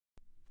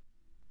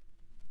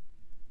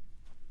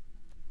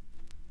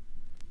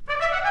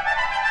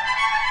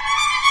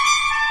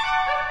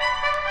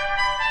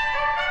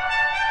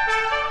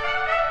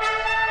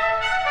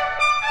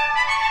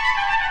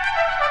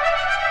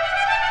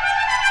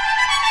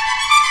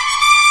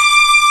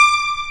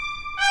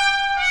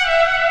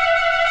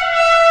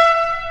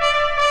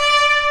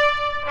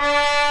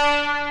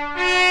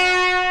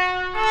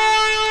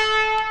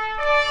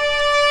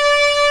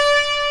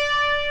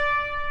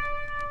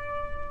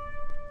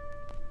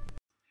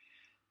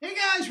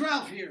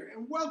Ralph here,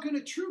 and welcome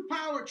to True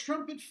Power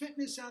Trumpet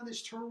Fitness on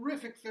this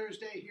terrific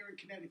Thursday here in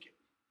Connecticut.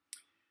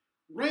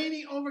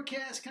 Rainy,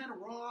 overcast, kind of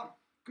raw.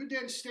 Good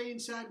day to stay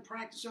inside and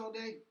practice all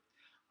day.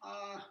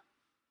 I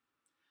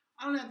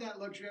don't have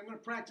that luxury. I'm going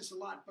to practice a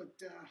lot, but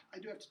I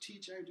do have to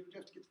teach. I do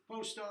have to get to the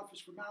post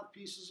office for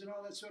mouthpieces and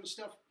all that sort of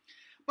stuff.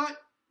 But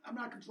I'm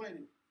not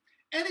complaining.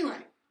 Anyway,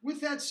 with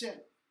that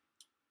said,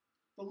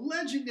 the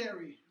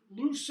legendary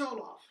Lew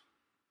Soloff.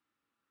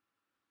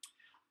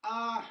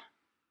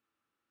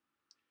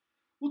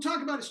 We'll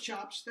talk about his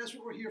chops. That's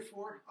what we're here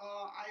for.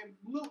 I am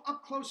a little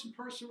up close and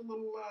personal,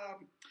 little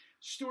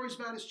stories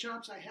about his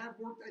chops. I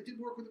did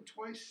work with him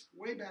twice,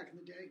 way back in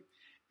the day.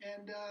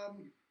 And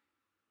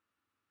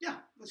yeah,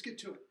 let's get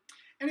to it.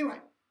 Anyway,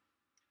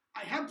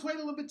 I have played a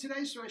little bit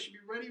today, so I should be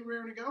ready and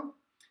raring to go.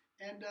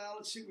 And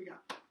let's see what we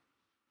got.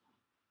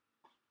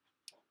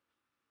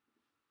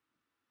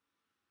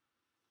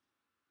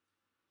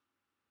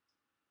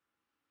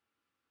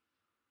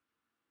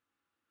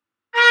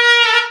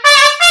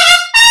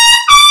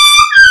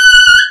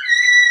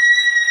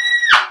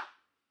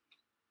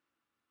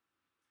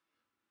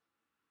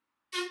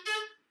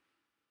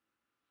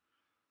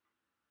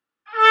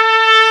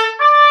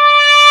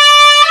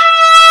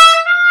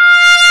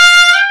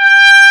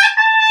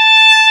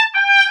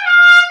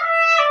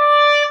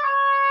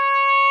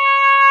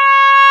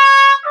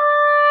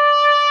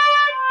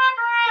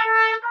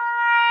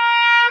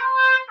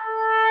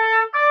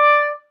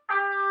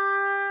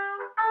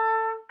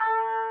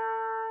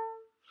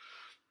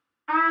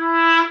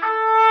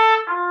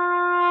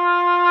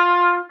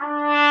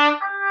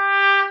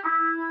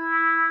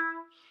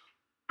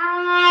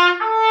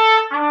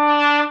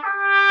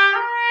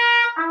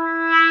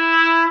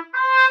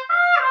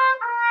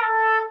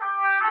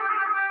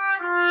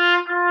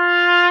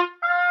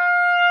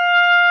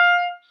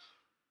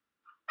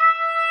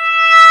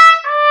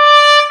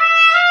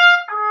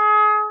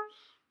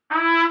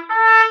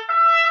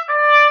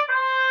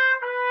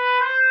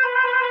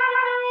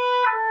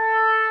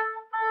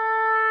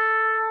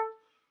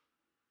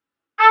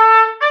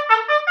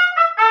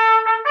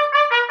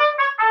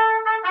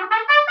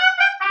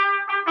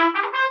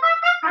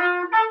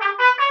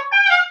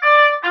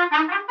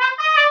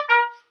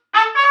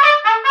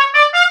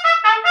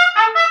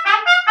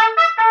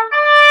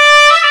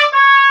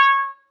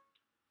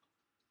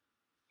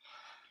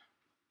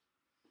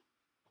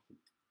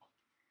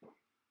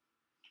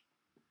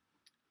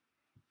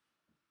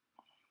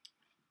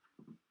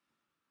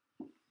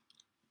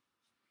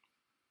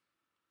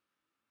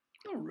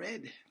 A little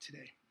red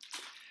today.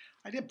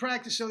 I did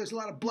practice, so there's a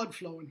lot of blood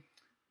flowing.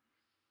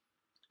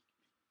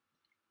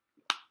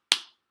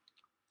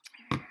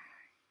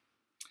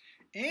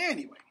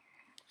 Anyway.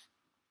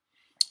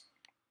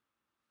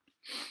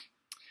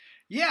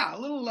 Yeah, a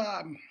little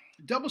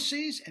double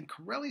C's and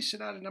Corelli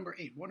Sonata number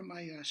 8. One of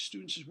my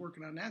students is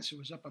working on that, so it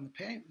was up on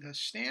the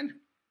stand.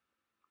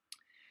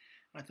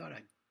 I thought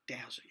I'd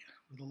dazzle you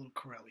with a little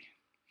Corelli.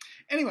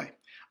 Anyway,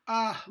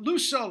 Lew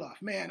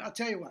Soloff, man, I'll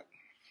tell you what.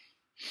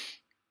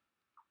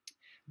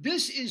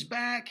 This is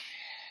back,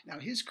 now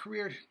his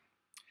career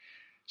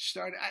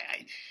started,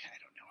 I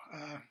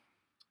don't know,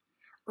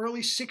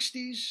 early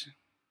 60s.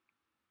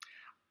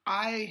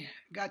 I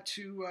got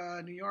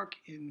to New York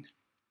in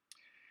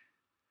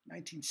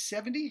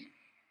 1970,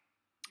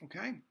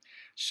 okay?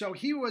 So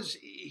he was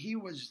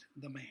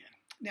the man.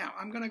 Now,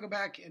 I'm going to go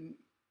back and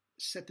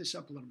set this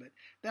up a little bit.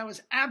 That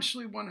was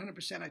absolutely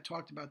 100%, I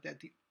talked about that,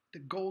 the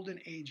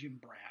golden age in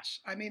brass.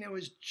 I mean, it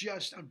was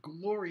just a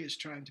glorious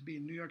time to be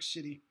in New York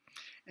City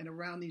and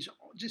around these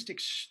just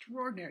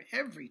extraordinary.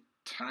 Every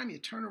time you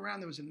turn around,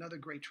 there was another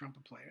great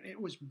trumpet player.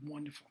 It was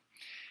wonderful.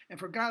 And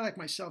for a guy like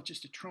myself,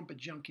 just a trumpet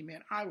junkie,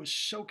 man, I was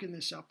soaking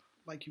this up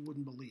like you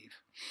wouldn't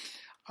believe.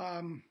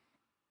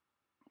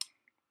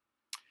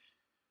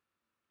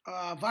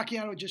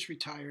 Vacchiano had just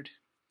retired.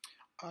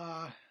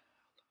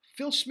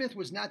 Phil Smith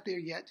was not there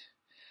yet.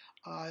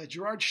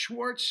 Gerard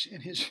Schwartz,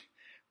 in his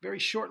very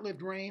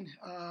short-lived reign,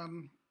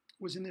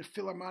 was in the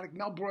Philharmonic.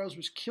 Mel Broyles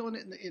was killing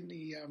it in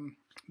the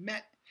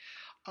Met.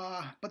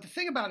 But the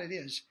thing about it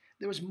is,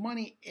 there was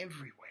money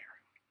everywhere.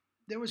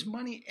 There was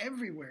money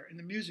everywhere in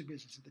the music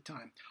business at the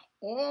time.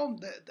 All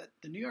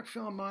the New York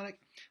Philharmonic,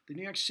 the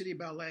New York City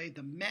Ballet,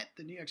 the Met,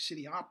 the New York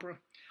City Opera,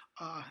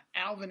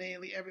 Alvin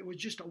Ailey, it was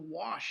just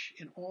awash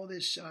in all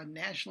this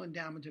National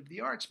Endowment of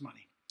the Arts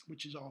money,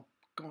 which is all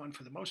gone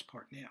for the most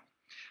part now.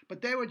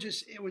 But they were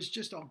it was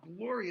just a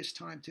glorious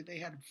time. They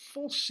had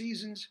full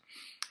seasons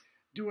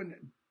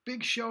doing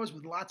big shows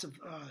with lots of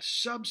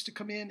subs to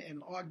come in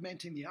and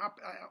augmenting the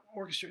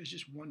orchestra is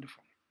just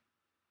wonderful.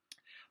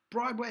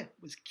 Broadway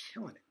was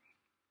killing it.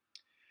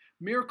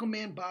 Miracle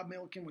Man Bob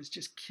Milliken was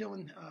just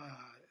killing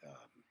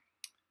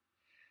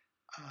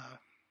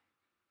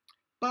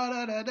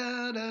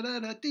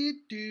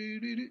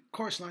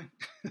chorus line.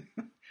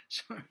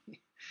 Sorry.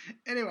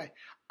 Anyway,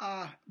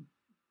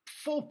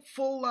 full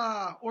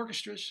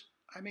orchestras.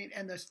 I mean,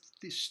 and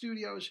the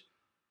studios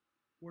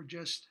were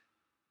just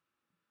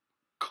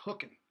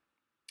cooking.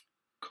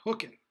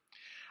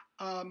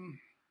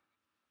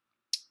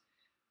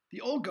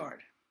 The old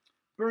guard,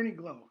 Bernie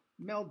Glow,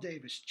 Mel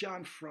Davis,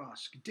 John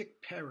Frost,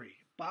 Dick Perry,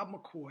 Bob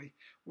McCoy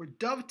were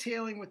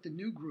dovetailing with the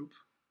new group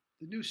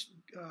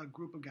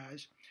of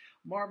guys: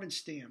 Marvin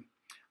Stamm,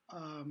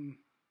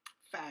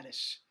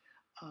 Faddis,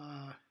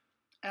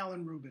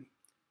 Alan Rubin,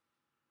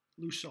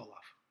 Lew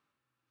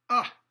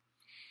Soloff.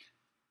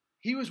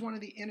 He was one of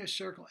the inner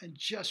circle and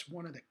just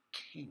one of the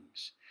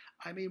kings.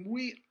 I mean,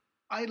 we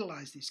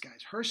idolized these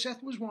guys.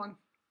 Herseth was one.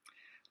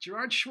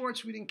 Gerard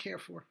Schwartz we didn't care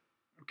for,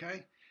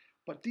 okay?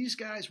 But these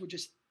guys were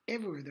just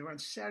everywhere. They were on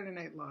Saturday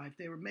Night Live.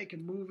 They were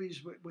making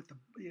movies with the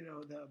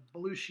the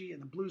Belushi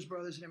and the Blues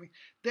Brothers and everything.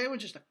 They were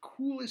just the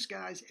coolest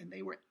guys, and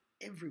they were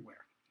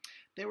everywhere.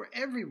 They were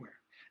everywhere.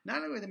 Not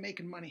only were they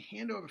making money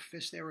hand over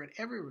fist, they were at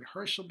every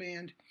rehearsal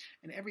band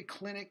and every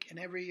clinic and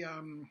every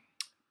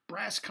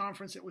brass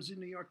conference that was in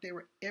New York. They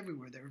were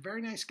everywhere. They were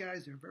very nice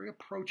guys. They were very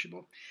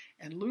approachable.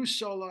 And Lew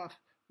Soloff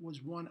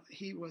was one.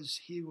 He was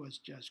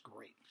just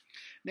great.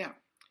 Now,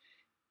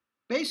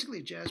 basically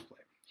a jazz player.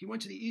 He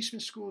went to the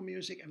Eastman School of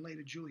Music and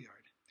later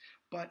Juilliard.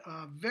 But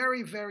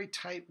very, very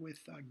tight with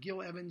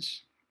Gil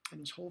Evans and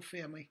his whole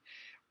family.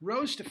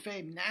 Rose to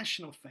fame,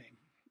 national fame,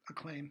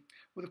 acclaim,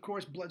 with, of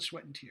course, Blood,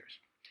 Sweat, and Tears.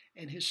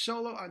 And his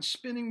solo on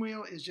Spinning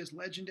Wheel is just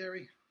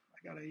legendary.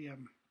 I got a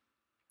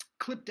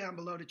clip down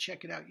below to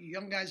check it out. You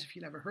young guys, if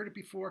you never heard it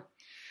before.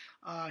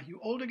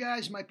 You older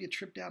guys, might be a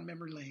trip down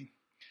memory lane.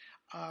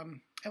 And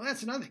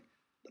that's another thing.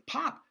 The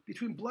pop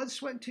between Blood,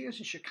 Sweat, and Tears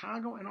in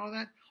Chicago and all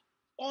that,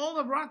 all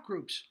the rock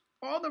groups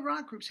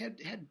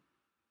had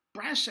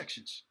brass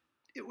sections.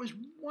 It was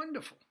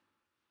wonderful.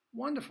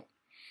 Wonderful.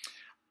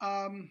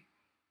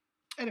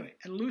 Anyway,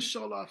 and Lew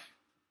Soloff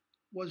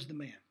was the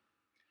man.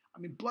 I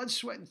mean, Blood,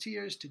 Sweat, and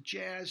Tears to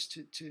jazz,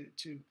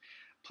 to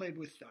played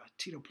with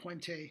Tito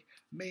Puente,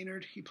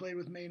 Maynard. He played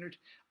with Maynard.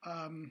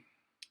 And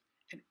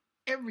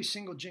every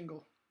single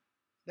jingle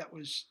that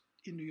was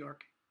in New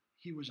York,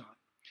 he was on.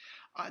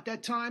 At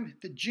that time,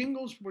 the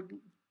jingles were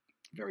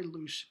very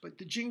loose, but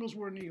the jingles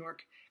were in New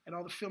York, and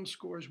all the film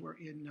scores were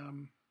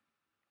in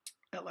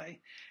L.A.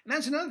 And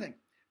that's another thing.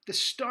 The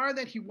star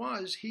that he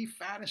was, he,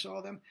 Faddis, all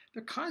of them,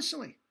 they're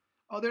constantly,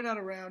 they're not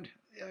around.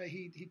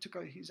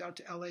 He's out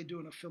to L.A.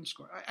 doing a film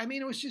score. I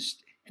mean, it was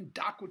just, and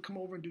Doc would come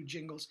over and do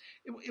jingles.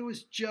 It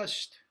was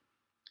just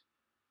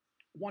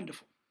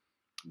wonderful,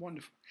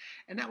 wonderful.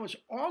 And that was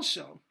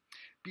also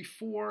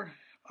before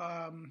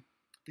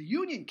the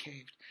union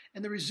caved,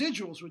 and the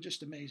residuals were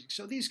just amazing.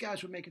 So these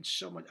guys were making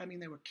so much. I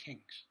mean, they were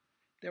kings.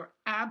 They were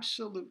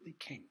absolutely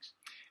kings.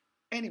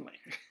 Anyway,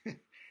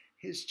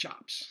 his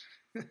chops.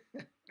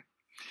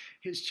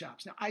 His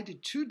chops. Now, I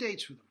did 2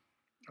 dates with him,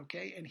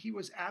 okay? And he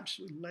was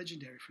absolutely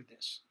legendary for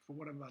this, for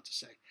what I'm about to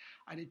say.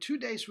 I did 2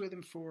 dates with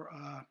him for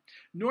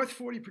North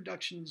 40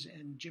 Productions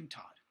and Jim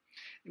Todd.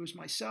 It was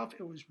myself.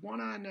 It was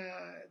one on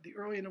the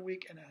early in the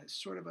week, and a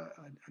sort of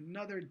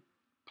another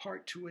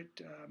part to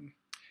it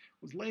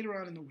was later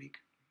on in the week.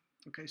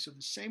 Okay, so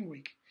the same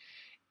week.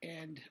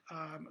 And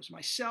it was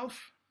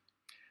myself,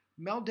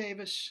 Mel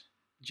Davis,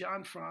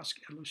 John Frost,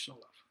 and Lew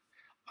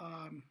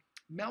Soloff.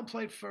 Mel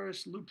played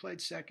first, Lew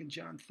played second,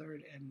 John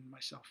third, and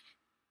myself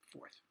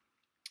fourth.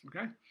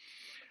 Okay?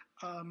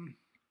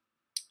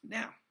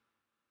 Now,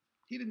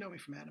 he didn't know me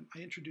from Adam. I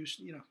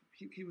introduced,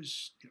 he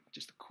was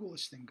just the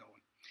coolest thing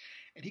going.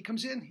 And he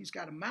comes in, he's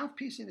got a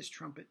mouthpiece in his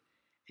trumpet.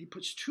 He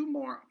puts 2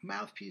 more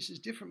mouthpieces,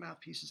 different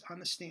mouthpieces, on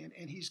the stand,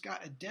 and he's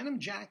got a denim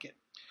jacket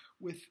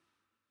with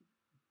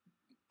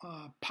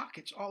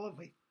pockets all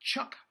over,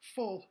 chuck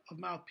full of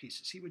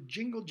mouthpieces. He would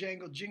jingle,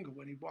 jangle, jingle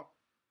when he'd walk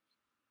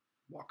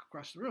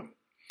across the room.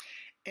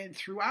 And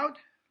throughout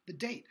the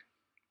date,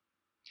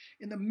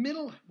 in the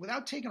middle,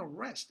 without taking a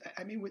rest,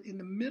 I mean, in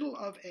the middle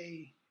of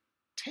a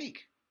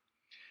take,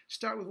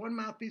 start with one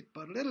mouthpiece,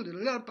 put another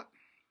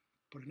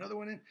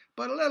one in,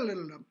 put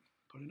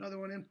another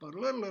one in,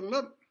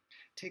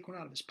 take one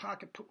out of his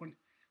pocket, put one.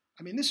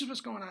 I mean, this is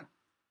what's going on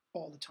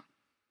all the time.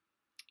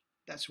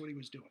 That's what he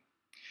was doing.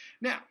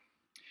 Now,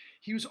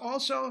 he was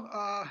also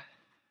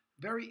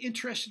very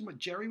interested in what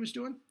Jerry was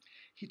doing.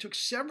 He took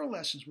several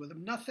lessons with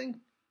him.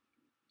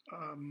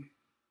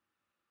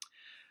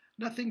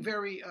 Nothing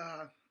very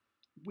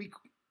week,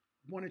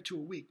 1 or 2 a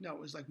week. No,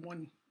 it was like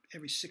one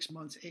every 6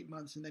 months, 8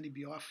 months, and then he'd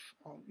be off.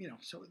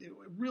 So it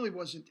really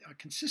wasn't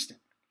consistent.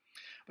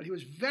 But he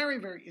was very,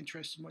 very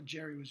interested in what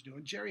Jerry was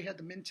doing. Jerry had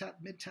the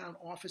Midtown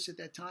office at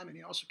that time, and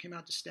he also came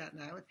out to Staten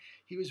Island.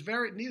 He was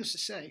very, needless to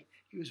say,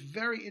 he was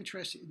very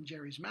interested in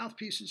Jerry's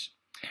mouthpieces.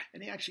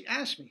 And he actually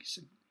asked me, he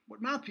said,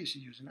 "What mouthpiece are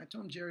you using?" I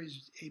told him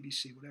Jerry's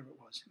ABC, whatever it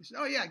was. He said,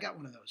 "Oh, yeah, I got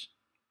one of those.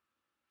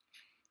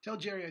 Tell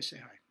Jerry I say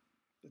hi."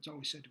 That's all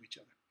we said to each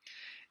other.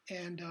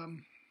 And,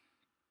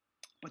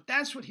 but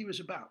that's what he was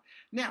about.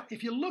 Now,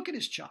 if you look at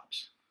his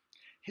chops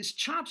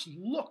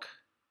look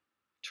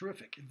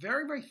terrific.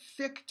 Very, very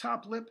thick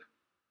top lip.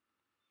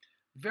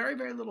 Very,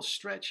 very little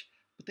stretch,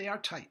 but they are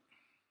tight.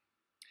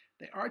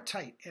 They are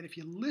tight. And if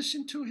you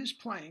listen to his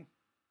playing,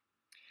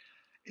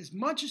 as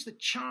much as the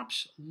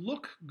chops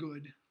look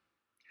good,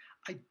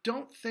 I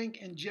don't think,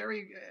 and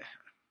Jerry,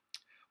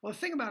 well, the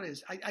thing about it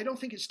is, I don't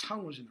think his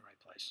tongue was in the right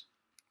place.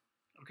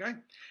 Okay?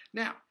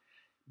 Now,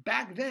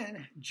 Back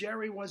then,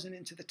 Jerry wasn't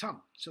into the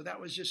tongue, so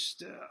that was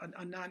just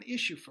a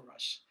non-issue for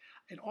us.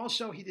 And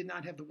also, he did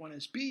not have the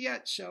 1SB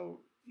yet, so,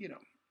 you know.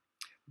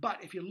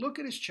 But if you look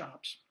at his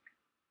chops,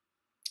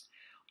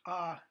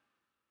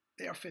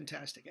 they are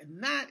fantastic.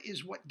 And that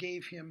is what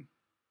gave him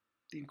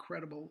the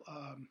incredible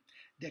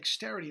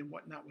dexterity and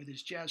whatnot with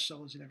his jazz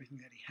solos and everything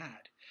that he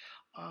had.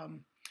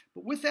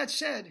 But with that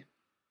said,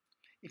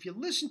 if you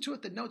listen to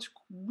it, the notes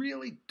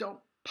really don't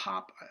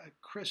pop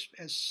crisp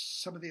as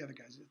some of the other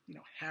guys, you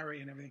know, Harry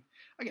and everything.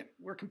 Again,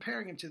 we're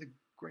comparing him to the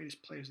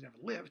greatest players that ever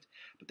lived,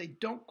 but they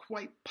don't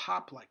quite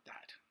pop like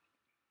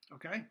that,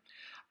 okay?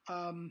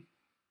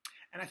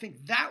 And I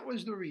think that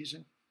was the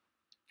reason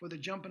for the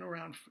jumping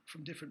around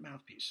from different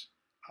mouthpiece.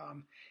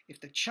 If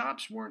the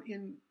chops weren't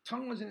in,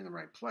 tongue wasn't in the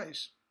right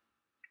place,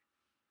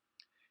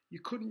 you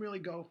couldn't really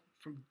go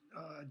from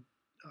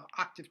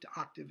octave to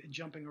octave and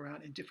jumping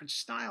around in different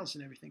styles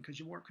and everything because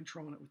you weren't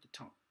controlling it with the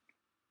tongue.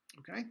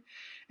 Okay?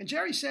 And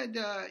Jerry said,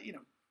 you know,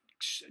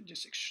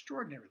 just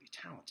extraordinarily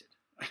talented.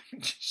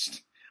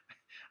 Just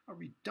a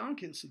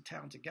redonkulously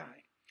talented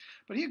guy.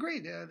 But he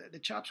agreed the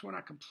chops were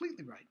not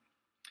completely right.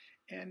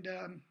 And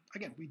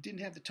again, we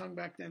didn't have the tongue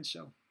back then,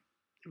 so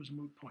it was a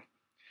moot point.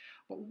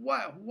 But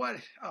what,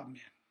 oh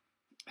man.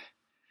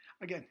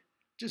 Again,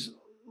 just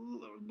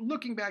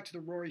looking back to the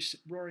roaring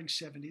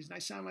 70s, and I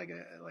sound like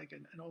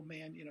an old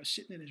man, you know,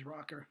 sitting in his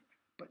rocker,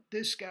 but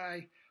this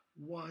guy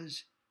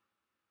was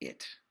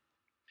it.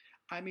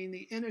 I mean,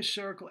 the inner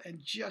circle, and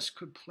just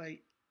could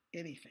play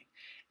anything.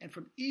 And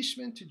from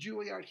Eastman to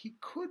Juilliard, he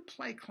could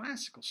play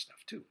classical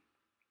stuff too.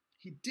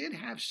 He did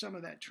have some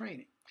of that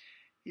training.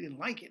 He didn't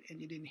like it, and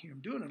you didn't hear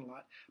him doing it a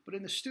lot. But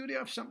in the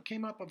studio, if something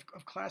came up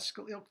of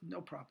classical ilk, no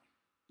problem.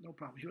 No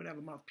problem. He would have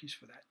a mouthpiece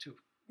for that too.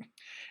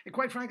 And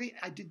quite frankly,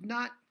 I did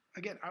not,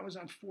 again, I was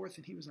on fourth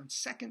and he was on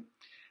second.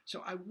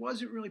 So I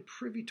wasn't really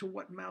privy to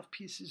what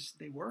mouthpieces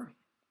they were.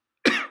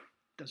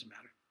 Doesn't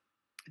matter.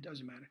 It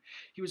doesn't matter.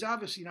 He was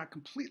obviously not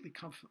completely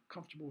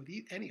comfortable with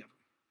any of them.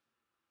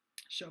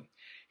 So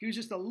he was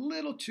just a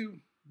little too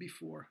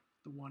before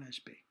the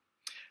 1SB.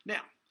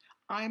 Now,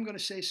 I am going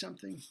to say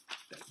something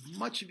that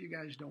much of you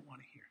guys don't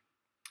want to hear.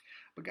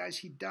 But guys,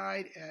 he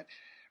died at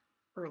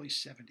early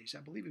 70s.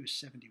 I believe he was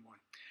 71.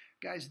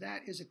 Guys,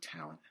 that is a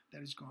talent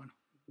that has gone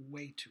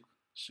way too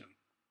soon.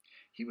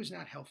 He was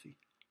not healthy.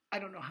 I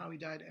don't know how he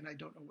died, and I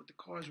don't know what the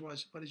cause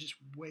was, but it's just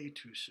way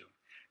too soon.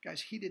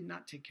 Guys, he did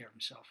not take care of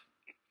himself.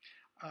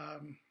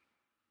 And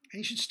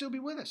he should still be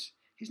with us.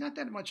 He's not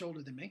that much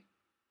older than me.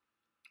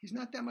 He's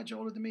not that much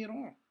older than me at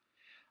all.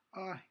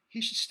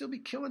 He should still be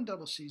killing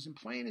double C's and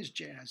playing his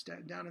jazz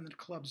down in the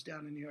clubs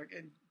down in New York.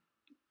 And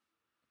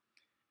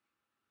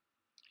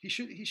he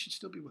should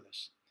still be with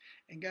us.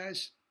 And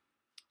guys,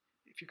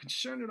 if you're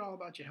concerned at all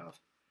about your health,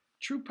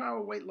 True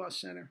Power Weight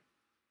Loss Center,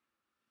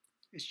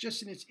 it's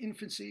just in its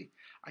infancy.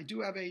 I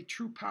do have a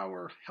True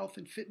Power Health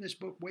and Fitness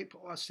book, Weight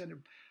Loss Center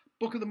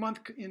Book of the Month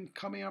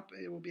coming up.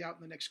 It will be out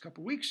in the next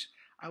couple weeks.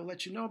 I will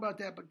let you know about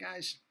that. But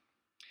guys,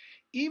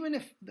 even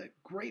if the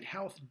great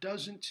health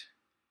doesn't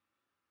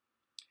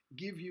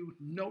give you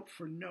note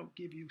for note,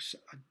 give you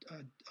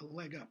a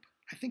leg up,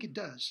 I think it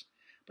does.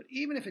 But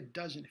even if it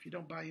doesn't, if you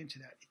don't buy into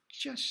that,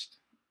 just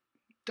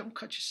don't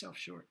cut yourself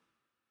short.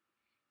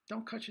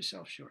 Don't cut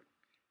yourself short.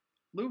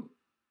 Lou,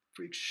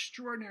 for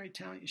extraordinary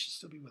talent, you should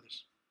still be with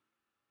us.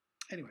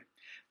 Anyway,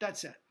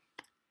 that's it.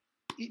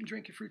 Eat and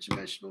drink your fruits and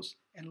vegetables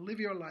and live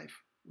your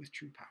life with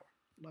true power.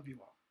 Love you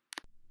all.